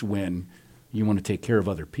 That's when you want to take care of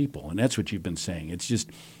other people. And that's what you've been saying. It's just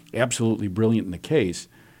absolutely brilliant in the case.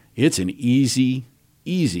 It's an easy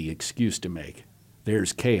excuse to make.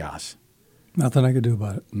 There's chaos. Nothing I could do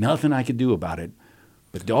about it. Nothing I could do about it.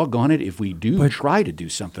 But doggone it, if we try to do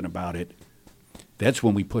something about it, that's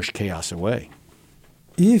when we push chaos away.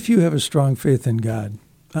 If you have a strong faith in God,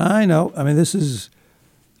 I know. I mean, this is,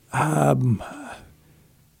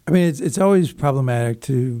 it's always problematic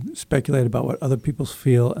to speculate about what other people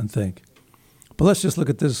feel and think. But let's just look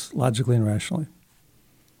at this logically and rationally.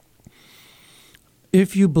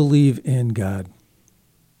 If you believe in God,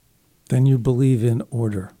 then you believe in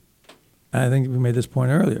order. I think we made this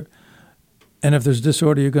point earlier. And if there's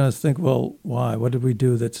disorder, you're going to think, well, why? What did we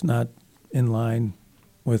do that's not in line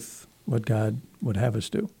with what God would have us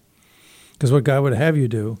do? Because what God would have you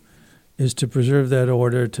do is to preserve that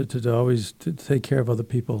order, to always to take care of other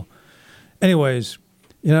people. Anyways,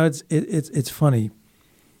 it's funny.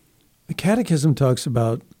 The Catechism talks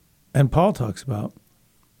about, and Paul talks about,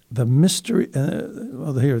 the mystery.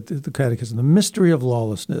 The Catechism, the mystery of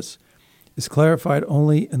lawlessness is clarified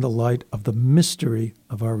only in the light of the mystery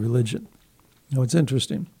of our religion. Now, it's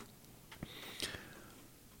interesting.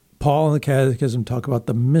 Paul and the Catechism talk about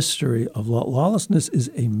the mystery of lawlessness is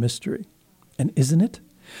a mystery. And isn't it?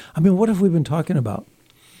 I mean, what have we been talking about?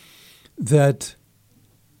 That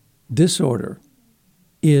disorder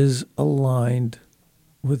is aligned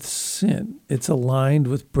with sin. It's aligned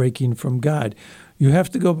with breaking from God. You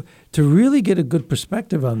have to go, to really get a good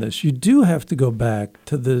perspective on this, you do have to go back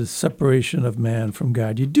to the separation of man from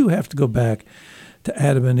God. You do have to go back to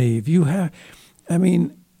Adam and Eve.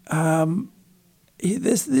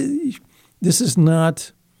 This is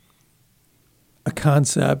not a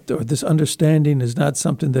concept, or this understanding is not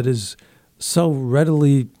something that is so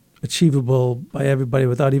readily achievable by everybody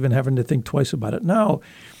without even having to think twice about it. No,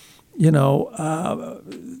 there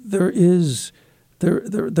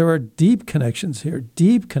are deep connections here,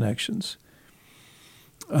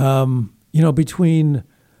 between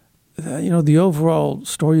the overall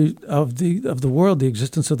story of the world, the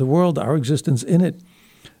existence of the world, our existence in it,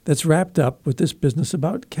 that's wrapped up with this business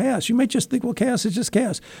about chaos. You might just think, well, chaos is just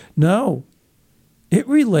chaos. No, it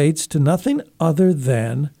relates to nothing other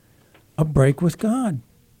than a break with God.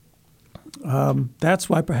 That's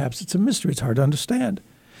why perhaps it's a mystery. It's hard to understand.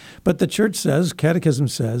 But the church says, Catechism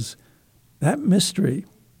says, that mystery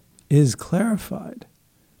is clarified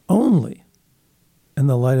only in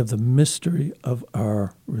the light of the mystery of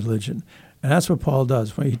our religion. And that's what Paul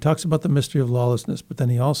does. He talks about the mystery of lawlessness, but then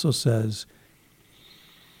he also says,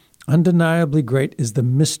 undeniably great is the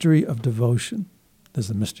mystery of devotion. There's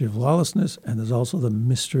the mystery of lawlessness, and there's also the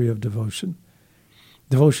mystery of devotion.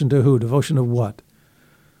 Devotion to who? Devotion to what?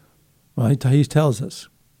 Well, he tells us.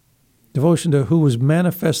 Devotion to who was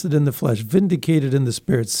manifested in the flesh, vindicated in the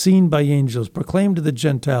spirit, seen by angels, proclaimed to the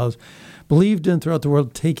Gentiles, believed in throughout the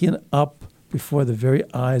world, taken up before the very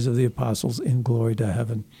eyes of the apostles in glory to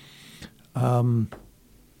heaven. That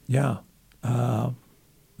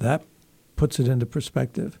puts it into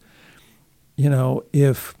perspective.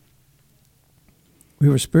 If we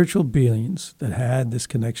were spiritual beings that had this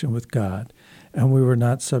connection with God, and we were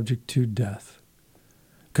not subject to death,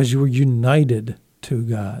 because you were united to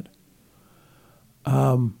God,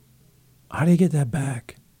 How do you get that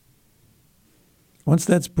back? Once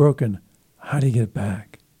that's broken, how do you get it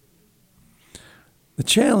back? The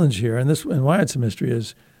challenge here, and why it's a mystery,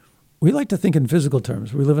 is we like to think in physical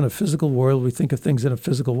terms. We live in a physical world. We think of things in a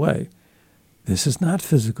physical way. This is not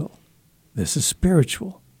physical. This is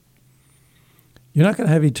spiritual. You're not going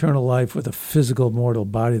to have eternal life with a physical mortal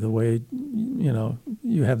body the way,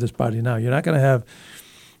 you have this body now. You're not going to have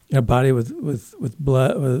a body with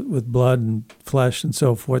blood and flesh and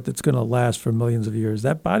so forth that's going to last for millions of years.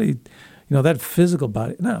 That body, that physical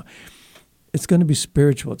body, no, it's going to be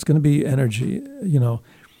spiritual. It's going to be energy,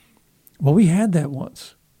 Well, we had that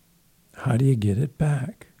once. How do you get it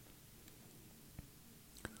back?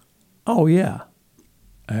 Oh, yeah.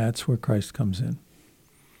 That's where Christ comes in.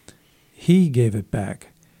 He gave it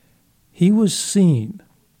back. He was seen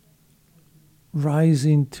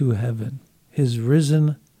rising to heaven, his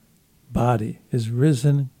risen body, his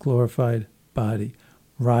risen, glorified body,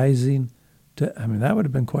 rising to, that would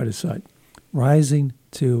have been quite a sight, rising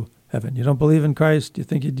to heaven. You don't believe in Christ? Or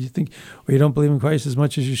you don't believe in Christ as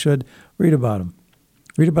much as you should? Read about him.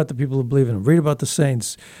 Read about the people who believe in him. Read about the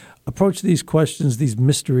saints. Approach these questions, these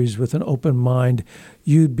mysteries with an open mind.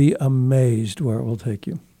 You'd be amazed where it will take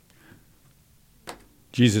you.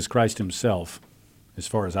 Jesus Christ himself, as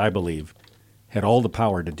far as I believe, had all the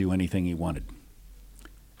power to do anything he wanted.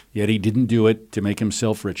 Yet he didn't do it to make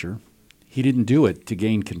himself richer. He didn't do it to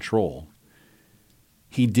gain control.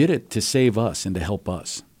 He did it to save us and to help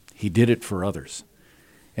us. He did it for others.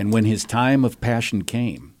 And when his time of passion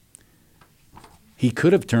came, he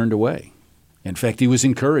could have turned away. In fact, he was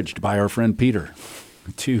encouraged by our friend Peter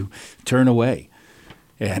to turn away.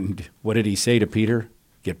 And what did he say to Peter?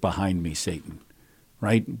 Get behind me, Satan.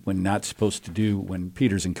 Right? When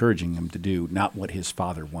Peter's encouraging him to do not what his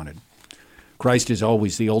father wanted. Christ is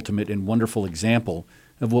always the ultimate and wonderful example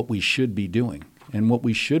of what we should be doing. And what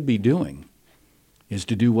we should be doing is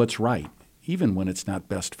to do what's right, even when it's not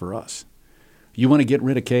best for us. You want to get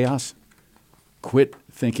rid of chaos? Quit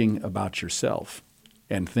thinking about yourself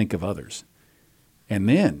and think of others. And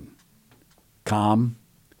then calm,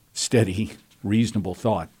 steady, reasonable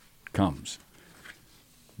thought comes.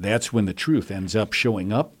 That's when the truth ends up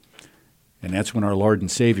showing up, and that's when our Lord and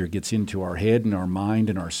Savior gets into our head and our mind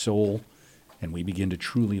and our soul, and we begin to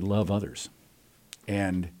truly love others.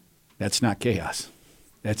 And that's not chaos.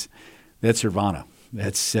 That's nirvana.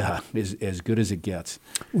 That's as good as it gets.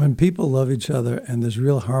 When people love each other and there's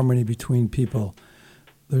real harmony between people,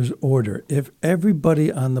 there's order. If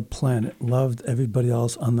everybody on the planet loved everybody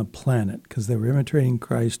else on the planet because they were imitating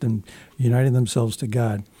Christ and uniting themselves to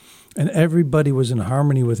God, and everybody was in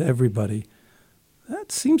harmony with everybody,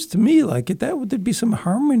 that seems to me like there'd be some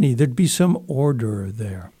harmony. There'd be some order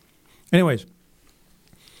there. Anyways,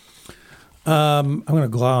 I'm going to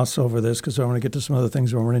gloss over this because I want to get to some other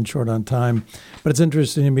things. We're running short on time. But it's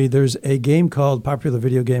interesting to me. There's a popular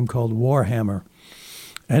video game called Warhammer.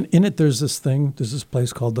 And in it, there's this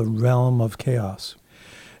place called the Realm of Chaos.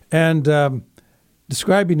 And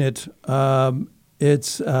describing it,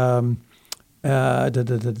 it's... It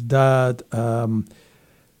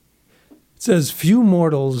says, few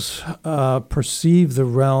mortals perceive the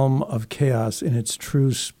realm of chaos in its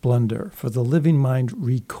true splendor, for the living mind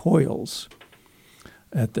recoils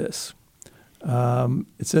at this.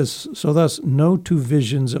 It says, so thus no two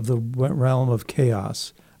visions of the realm of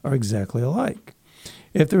chaos are exactly alike.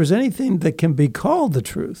 If there is anything that can be called the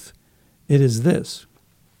truth, it is this.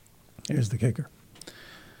 Here's the kicker.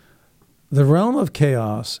 The realm of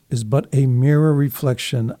chaos is but a mirror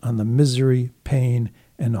reflection on the misery, pain,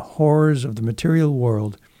 and horrors of the material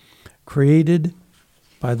world created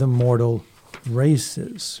by the mortal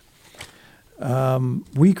races.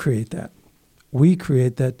 We create that. We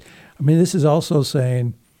create that. This is also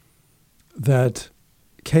saying that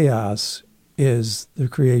chaos is the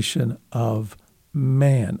creation of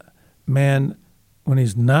man. Man, when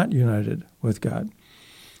he's not united with God.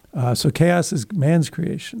 So chaos is man's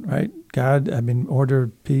creation, right?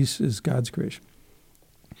 Order, peace is God's creation.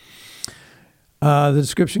 The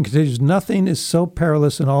description continues, nothing is so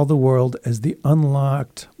perilous in all the world as the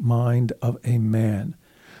unlocked mind of a man.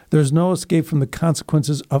 There's no escape from the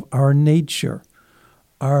consequences of our nature.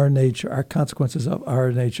 Our consequences of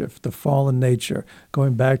our nature, the fallen nature.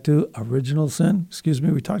 Going back to original sin,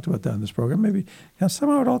 we talked about that in this program. Maybe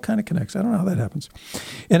somehow it all kind of connects. I don't know how that happens.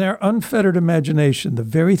 In our unfettered imagination, the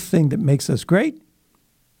very thing that makes us great,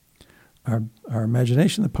 our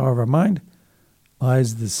imagination, the power of our mind,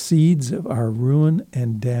 lies the seeds of our ruin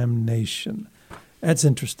and damnation. That's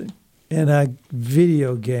interesting. In a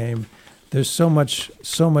video game, there's so much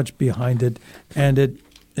behind it, and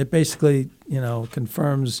it basically,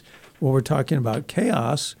 confirms what we're talking about.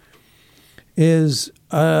 Chaos is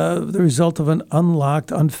the result of an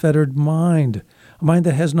unlocked, unfettered mind, a mind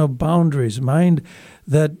that has no boundaries, a mind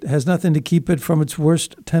that has nothing to keep it from its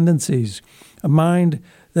worst tendencies, a mind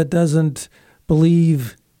that doesn't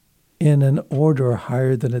believe in an order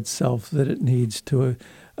higher than itself that it needs to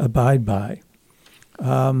abide by.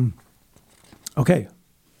 Okay,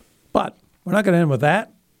 but we're not going to end with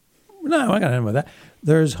that. No, we're not going to end with that.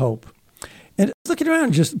 There's hope. And looking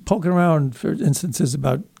around, just poking around for instances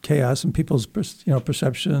about chaos and people's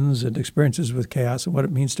perceptions and experiences with chaos and what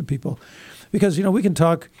it means to people. Because, we can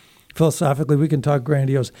talk philosophically, we can talk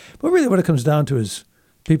grandiose, but really what it comes down to is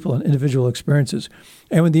people and individual experiences.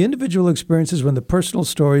 And when the individual experiences, when the personal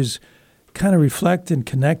stories kind of reflect and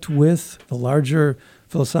connect with the larger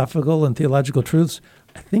philosophical and theological truths,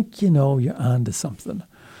 I think you're on to something.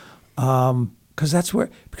 Because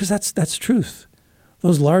that's truth.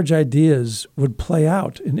 Those large ideas would play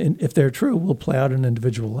out, and if they're true, will play out in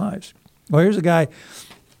individual lives. Well, here's a guy,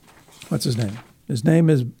 what's his name? His name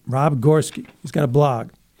is Rob Gorski. He's got a blog.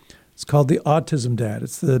 It's called The Autism Dad.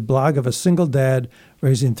 It's the blog of a single dad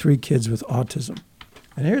raising 3 kids with autism.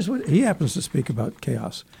 And here's what he happens to speak about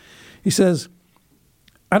chaos. He says,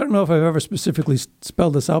 I don't know if I've ever specifically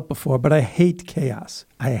spelled this out before, but I hate chaos.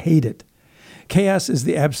 I hate it. Chaos is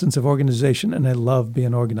the absence of organization, and I love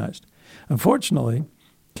being organized. Unfortunately,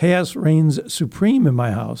 chaos reigns supreme in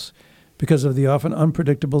my house because of the often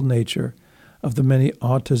unpredictable nature of the many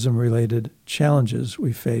autism-related challenges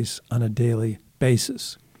we face on a daily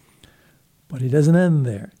basis. But he doesn't end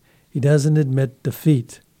there. He doesn't admit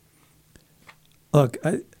defeat. Look,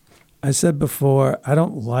 I said before, I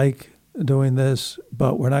don't like doing this,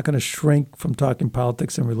 but we're not going to shrink from talking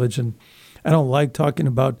politics and religion. I don't like talking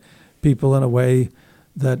about people in a way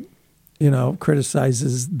that,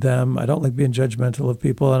 criticizes them. I don't like being judgmental of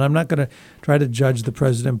people, and I'm not going to try to judge the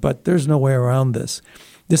president, but there's no way around this.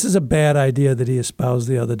 This is a bad idea that he espoused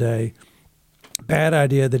the other day, bad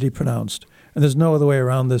idea that he pronounced, and there's no other way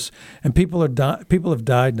around this. And people have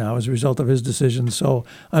died now as a result of his decision, so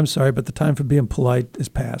I'm sorry, but the time for being polite is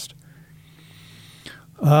past.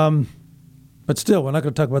 But still, we're not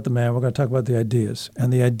going to talk about the man. We're going to talk about the ideas.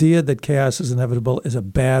 And the idea that chaos is inevitable is a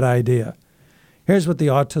bad idea. Here's what the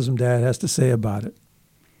Autism Dad has to say about it.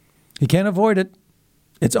 He can't avoid it.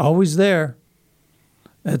 It's always there.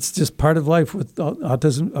 It's just part of life with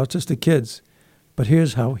autistic kids. But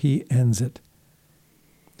here's how he ends it.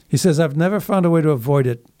 He says, I've never found a way to avoid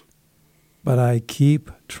it, but I keep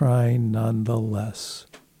trying nonetheless.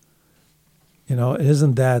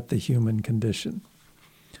 Isn't that the human condition?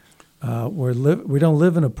 We don't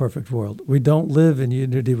live in a perfect world. We don't live in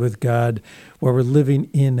unity with God where we're living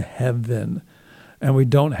in heaven. And we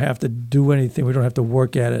don't have to do anything. We don't have to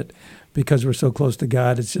work at it because we're so close to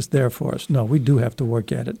God. It's just there for us. No, we do have to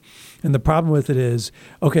work at it. And the problem with it is,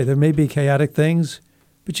 okay, there may be chaotic things,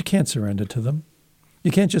 but you can't surrender to them.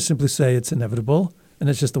 You can't just simply say it's inevitable and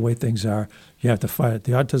it's just the way things are. You have to fight it.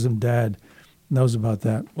 The Autism Dad knows about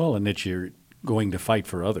that. Well, and that you're going to fight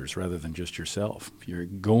for others rather than just yourself. You're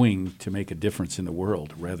going to make a difference in the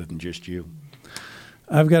world rather than just you.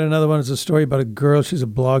 I've got another one. It's a story about a girl. She's a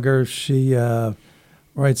blogger. She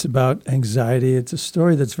writes about anxiety. It's a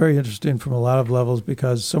story that's very interesting from a lot of levels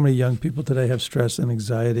because so many young people today have stress and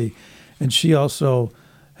anxiety. And she also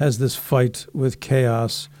has this fight with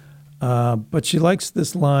chaos. But she likes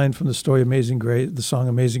this line from the story Amazing Grace, the song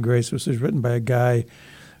Amazing Grace, which was written by a guy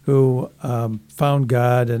who found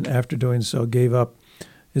God and after doing so gave up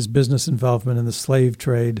his business involvement in the slave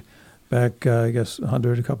trade back,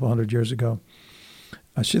 a couple hundred years ago.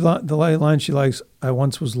 The line she likes, I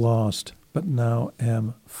once was lost, but now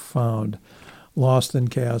am found. Lost in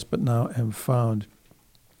chaos, but now am found.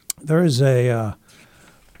 There is and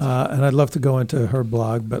I'd love to go into her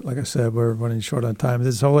blog, but like I said, we're running short on time.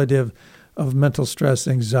 This whole idea of mental stress,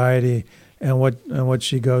 anxiety, and what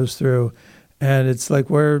she goes through. And it's like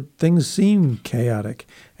where things seem chaotic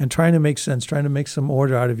and trying to make sense, trying to make some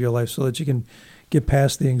order out of your life so that you can get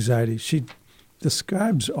past the anxiety. She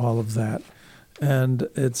describes all of that. And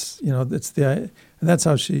and that's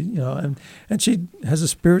how she, and she has a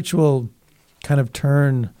spiritual kind of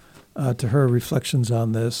turn to her reflections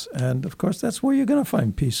on this. And of course, that's where you're going to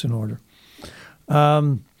find peace and order.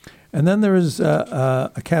 And then there is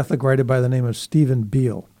a Catholic writer by the name of Stephen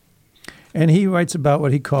Beale. And he writes about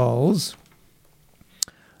what he calls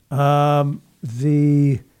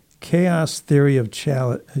the chaos theory of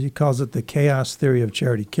charity. He calls it the chaos theory of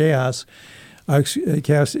charity. Chaos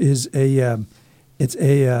is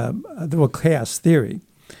chaos theory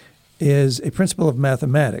is a principle of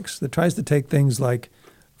mathematics that tries to take things like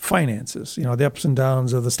finances, the ups and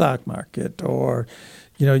downs of the stock market, or,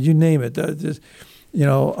 You name it.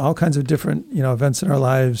 All kinds of different, events in our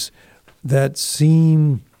lives that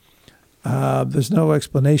seem there's no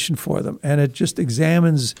explanation for them. And it just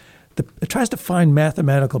examines, it tries to find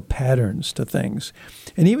mathematical patterns to things.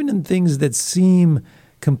 And even in things that seem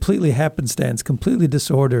completely happenstance, completely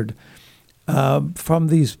disordered, from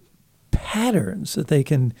these patterns that they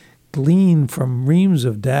can glean from reams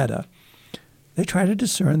of data, they try to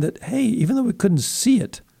discern that, hey, even though we couldn't see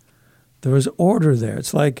it, there was order there.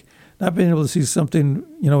 It's like not being able to see something,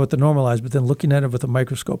 with the normal eyes, but then looking at it with a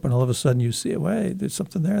microscope, and all of a sudden you see it. Well, hey, there's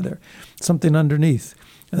something there, something underneath.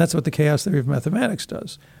 And that's what the chaos theory of mathematics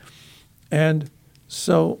does. And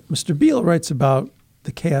so Mr. Beale writes about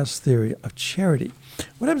the chaos theory of charity.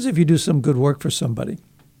 What happens if you do some good work for somebody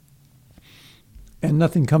and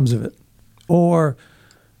nothing comes of it? Or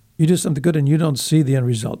you do something good and you don't see the end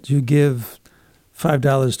result. You give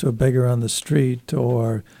 $5 to a beggar on the street,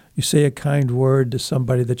 or you say a kind word to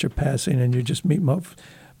somebody that you're passing and you just meet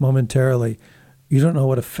momentarily. You don't know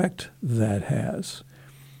what effect that has.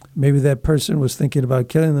 Maybe that person was thinking about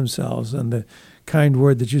killing themselves, and the kind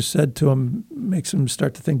word that you said to them makes them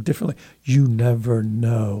start to think differently. You never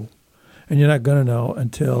know. And you're not going to know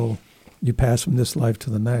until you pass from this life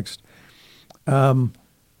to the next.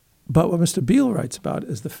 But what Mr. Beale writes about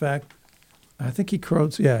is the fact, I think he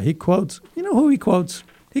quotes, you know who he quotes?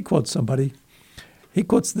 He quotes somebody. He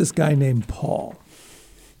quotes this guy named Paul,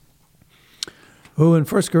 who in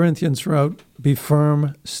 1 Corinthians wrote, "Be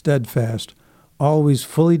firm, steadfast, always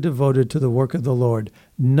fully devoted to the work of the Lord,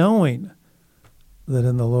 knowing that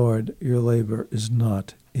in the Lord your labor is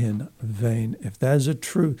not in vain." If that is a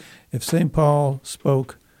truth, if St. Paul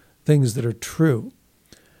spoke things that are true,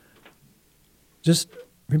 just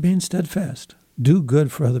remain steadfast. Do good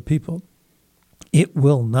for other people. It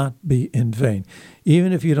will not be in vain.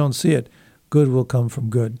 Even if you don't see it, good will come from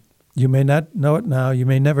good. You may not know it now, you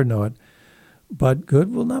may never know it, but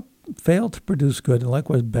good will not fail to produce good, and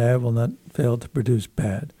likewise bad will not fail to produce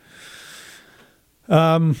bad.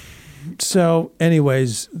 So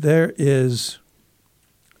anyways, there is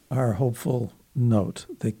our hopeful note,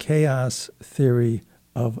 the chaos theory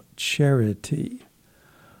of charity.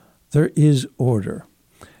 There is order.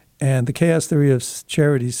 And the chaos theory of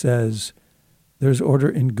charity says there's order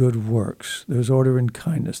in good works, there's order in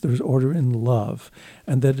kindness, there's order in love,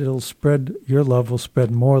 and that it'll spread, your love will spread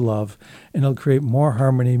more love, and it'll create more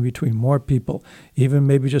harmony between more people, even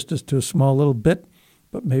maybe just to a small little bit,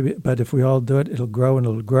 but if we all do it, it'll grow and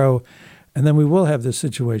it'll grow. And then we will have this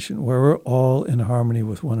situation where we're all in harmony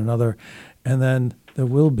with one another, and then there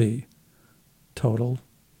will be total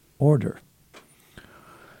order.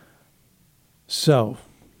 So,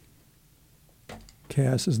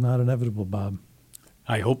 chaos is not inevitable, Bob.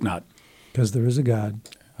 I hope not. Because there is a God.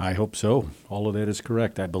 I hope so. All of that is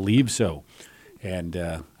correct. I believe so. And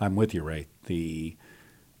I'm with you, Ray. The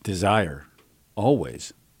desire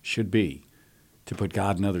always should be to put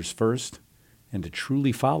God and others first and to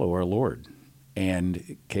truly follow our Lord.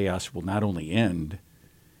 And chaos will not only end,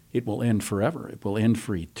 it will end forever. It will end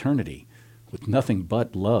for eternity with nothing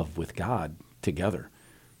but love with God together.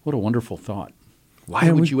 What a wonderful thought.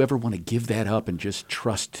 Why would you ever want to give that up and just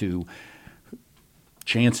trust to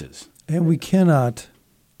chances? And we cannot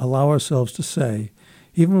allow ourselves to say,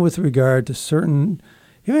 even with regard to certain,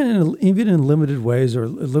 even in limited ways or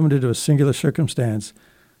limited to a singular circumstance,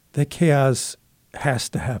 that chaos has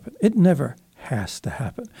to happen. It never has to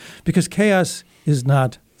happen, because chaos is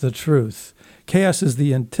not the truth. Chaos is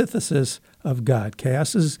the antithesis of God.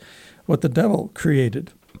 Chaos is what the devil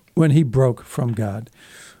created when he broke from God.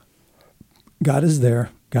 God is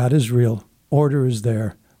there. God is real. Order is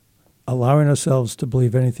there. Allowing ourselves to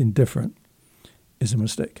believe anything different is a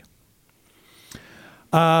mistake.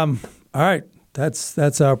 All right.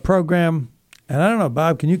 That's our program. And I don't know,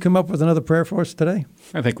 Bob, can you come up with another prayer for us today?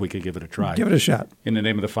 I think we could give it a try. Give it a shot. In the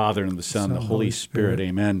name of the Father, and the Son, and the Holy Spirit.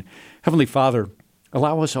 Amen. Heavenly Father,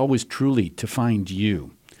 allow us always truly to find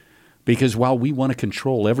you. Because while we want to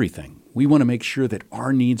control everything, we want to make sure that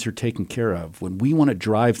our needs are taken care of. When we want to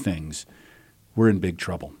drive things, we're in big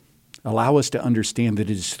trouble. Allow us to understand that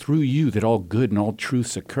it is through you that all good and all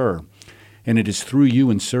truths occur. And it is through you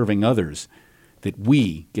in serving others that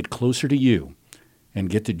we get closer to you and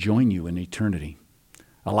get to join you in eternity.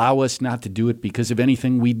 Allow us not to do it because of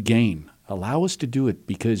anything we'd gain. Allow us to do it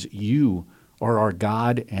because you are our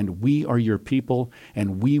God and we are your people,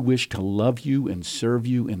 and we wish to love you and serve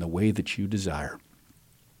you in the way that you desire.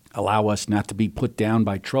 Allow us not to be put down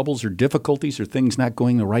by troubles or difficulties or things not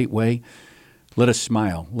going the right way. Let us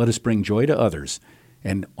smile. Let us bring joy to others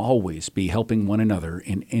and always be helping one another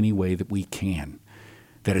in any way that we can.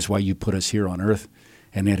 That is why you put us here on earth,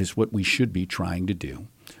 And that is what we should be trying to do.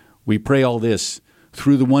 We pray all this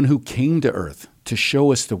through the one who came to earth to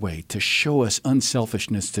show us the way, to show us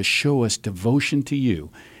unselfishness, to show us devotion to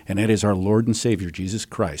you. And that is our Lord and Savior, Jesus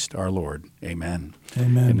Christ, our Lord. Amen.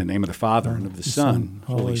 Amen. In the name of the Father, and of the Son,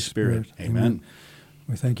 Holy Spirit. Amen.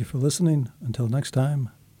 We thank you for listening. Until next time,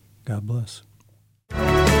 God bless.